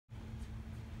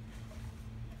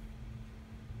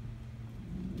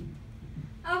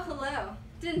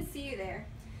Didn't see you there.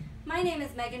 My name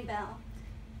is Megan Bell,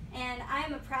 and I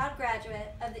am a proud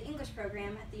graduate of the English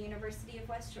program at the University of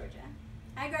West Georgia.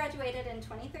 I graduated in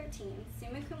 2013,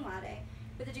 summa cum laude,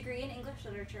 with a degree in English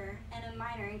literature and a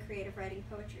minor in creative writing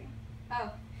poetry. Oh,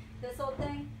 this old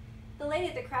thing? The lady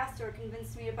at the craft store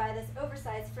convinced me to buy this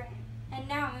oversized frame, and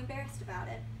now I'm embarrassed about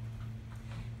it.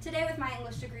 Today, with my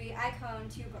English degree, I co-own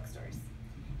 2 bookstores.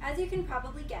 As you can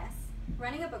probably guess,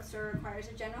 running a bookstore requires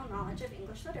a general knowledge of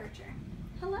English literature.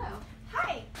 Hello.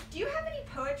 Hi, do you have any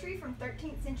poetry from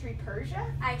 13th century Persia?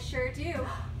 I sure do.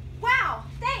 Wow,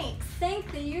 thanks!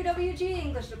 Thank the UWG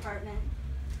English department.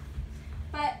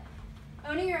 But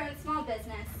owning your own small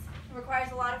business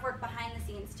requires a lot of work behind the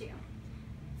scenes too.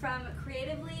 From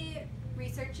creatively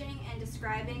researching and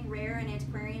describing rare and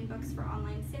antiquarian books for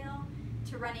online sale,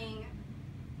 to running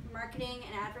marketing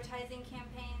and advertising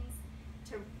campaigns,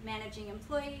 to managing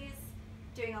employees,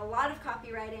 doing a lot of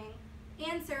copywriting,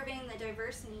 and serving the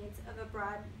diverse needs of a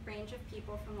broad range of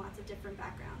people from lots of different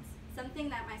backgrounds. Something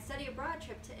that my study abroad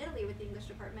trip to Italy with the English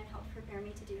department helped prepare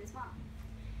me to do as well.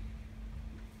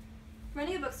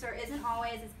 Running a bookstore isn't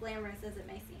always as glamorous as it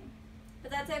may seem, but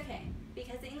that's okay,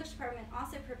 because the English department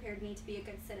also prepared me to be a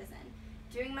good citizen,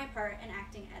 doing my part and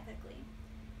acting ethically.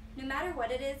 No matter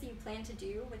what it is you plan to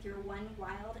do with your one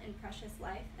wild and precious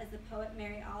life, as the poet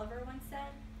Mary Oliver once said,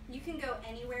 you can go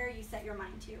anywhere you set your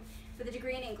mind to with a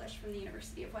degree in English from the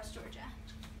University of West Georgia.